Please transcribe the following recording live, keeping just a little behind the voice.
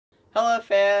Hello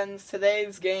fans,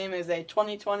 today's game is a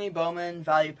 2020 Bowman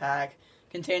value pack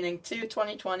containing two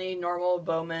 2020 normal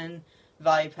Bowman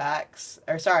value packs,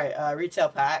 retail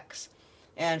packs,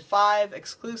 and 5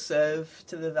 exclusive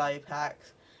to the value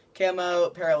packs camo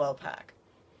parallel pack.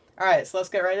 Alright, so let's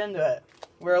get right into it.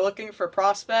 We're looking for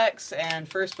prospects and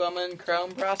first Bowman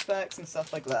chrome prospects and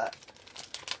stuff like that.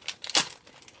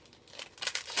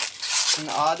 An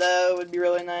auto would be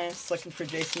really nice, looking for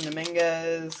Jason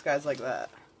Dominguez, guys like that.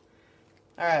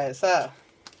 Alright, so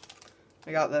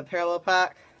we got the parallel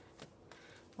pack.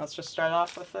 Let's just start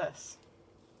off with this.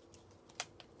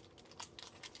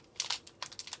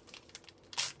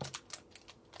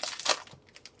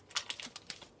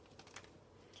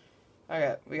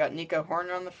 Okay, we got Nico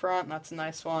Horner on the front. That's a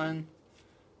nice one.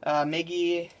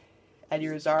 Miggy, Eddie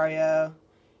Rosario,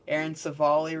 Aaron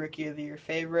Savali, Rookie of the Year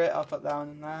favorite. I'll put that one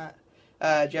in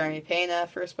that. Jeremy Pena,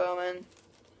 first Bowman.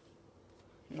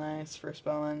 Nice, first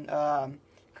Bowman.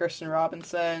 Kirsten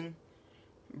Robinson,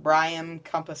 Brian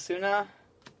Campasuna,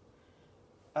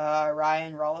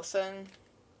 Ryan Rollison,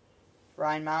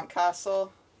 Ryan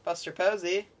Mountcastle, Buster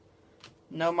Posey,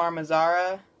 Nomar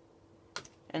Mazara,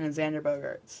 and Xander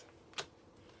Bogaerts.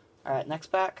 Alright, next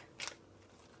pack.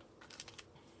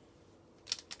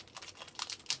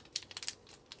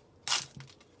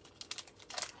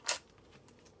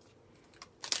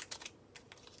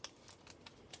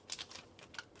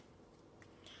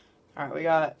 Alright, we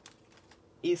got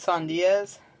Isan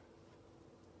Diaz.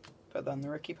 Put that on the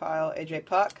rookie pile. AJ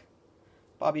Puck.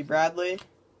 Bobby Bradley.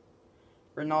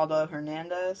 Ronaldo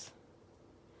Hernandez.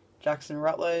 Jackson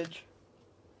Rutledge.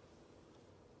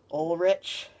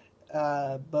 Ulrich.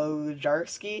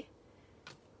 Bojarski.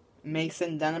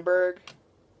 Mason Denneberg.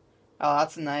 Oh,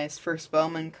 that's nice. First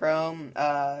Bowman Chrome.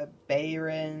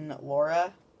 Bayron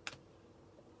Laura.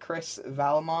 Chris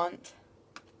Valamont.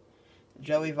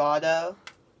 Joey Votto.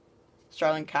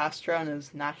 Starlin Castro in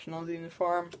his Nationals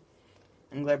uniform,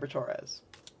 and Gleyber Torres.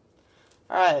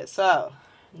 Alright, so,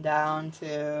 down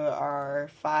to our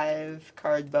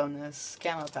 5-card bonus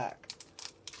camo pack.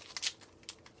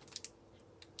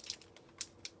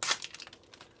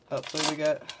 Hopefully we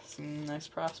get some nice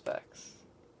prospects.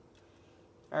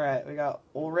 Alright, we got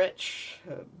Ulrich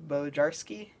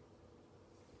Bojarski,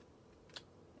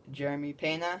 Jeremy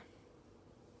Pena,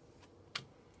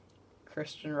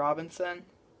 Christian Robinson,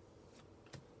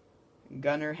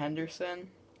 Gunnar Henderson.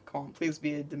 Come on, please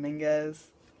be a Dominguez.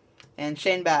 And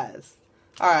Shane Baz.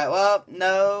 Alright, well,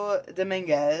 no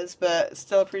Dominguez, but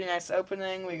still a pretty nice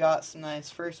opening. We got some nice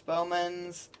first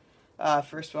Bowmans,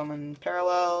 first Bowman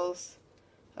parallels.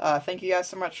 Thank you guys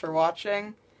so much for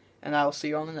watching, and I will see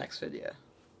you on the next video.